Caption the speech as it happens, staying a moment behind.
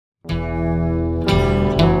Hello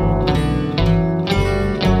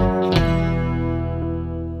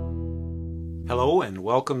and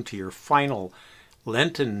welcome to your final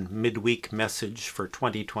Lenten Midweek message for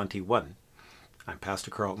 2021. I'm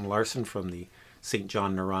Pastor Carlton Larsen from the St.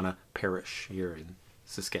 John Norrona Parish here in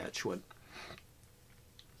Saskatchewan.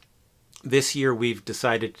 This year we've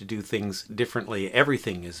decided to do things differently.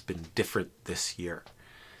 Everything has been different this year.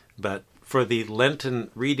 But for the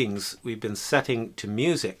Lenten readings, we've been setting to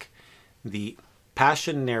music the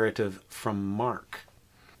Passion narrative from Mark.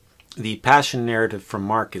 The Passion narrative from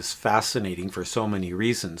Mark is fascinating for so many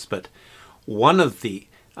reasons, but one of the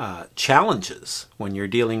challenges when you're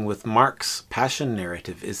dealing with Mark's Passion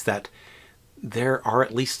narrative is that there are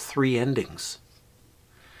at least 3 endings.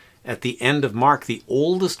 At the end of Mark, the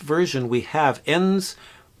oldest version we have ends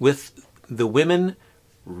with the women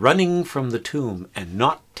running from the tomb and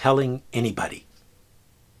not telling anybody.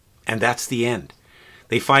 And that's the end.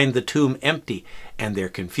 They find the tomb empty and they're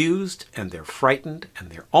confused and they're frightened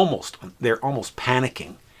and they're almost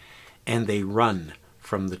panicking, and they run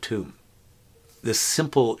from the tomb. This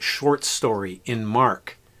simple short story in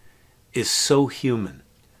Mark is so human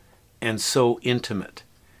and so intimate,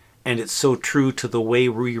 and it's so true to the way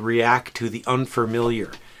we react to the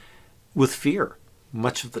unfamiliar with fear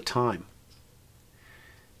much of the time.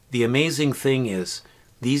 The amazing thing is,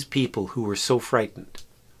 these people who were so frightened,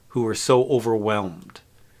 who were so overwhelmed,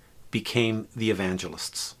 became the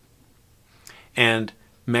evangelists. And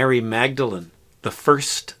Mary Magdalene, the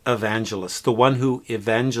first evangelist, the one who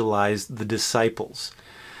evangelized the disciples,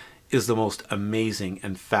 is the most amazing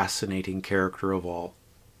and fascinating character of all.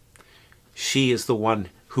 She is the one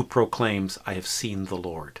who proclaims, "I have seen the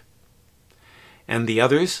Lord." And the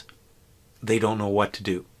others, they don't know what to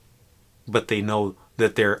do, but they know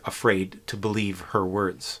that they're afraid to believe her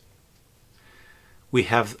words. We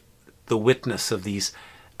have the witness of these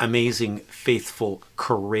amazing, faithful,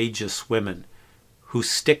 courageous women who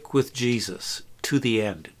stick with Jesus to the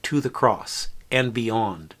end, to the cross and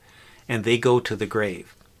beyond, and they go to the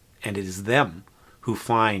grave, and it is them who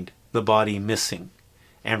find the body missing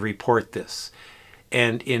and report this.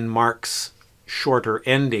 And in Mark's shorter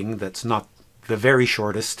ending, that's not the very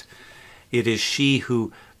shortest, it is she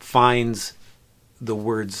who finds the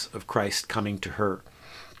words of Christ coming to her.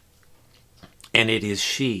 And it is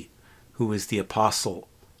she who is the apostle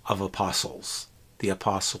of apostles, the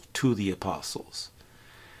apostle to the apostles.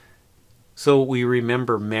 So we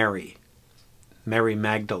remember Mary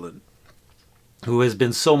Magdalene, who has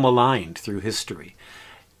been so maligned through history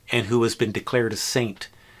and who has been declared a saint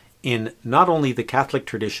in not only the Catholic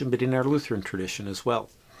tradition, but in our Lutheran tradition as well.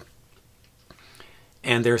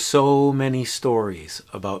 And there are so many stories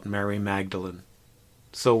about Mary Magdalene.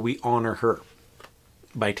 So we honor her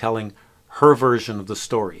by telling her version of the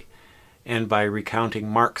story and by recounting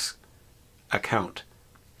Mark's account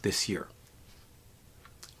this year.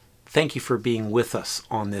 Thank you for being with us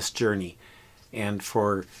on this journey and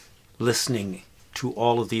for listening to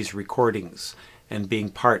all of these recordings and being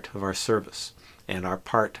part of our service and are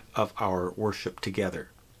part of our worship together.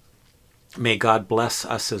 May God bless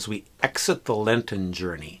us as we exit the Lenten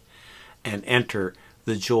journey and enter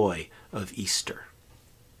the joy of Easter.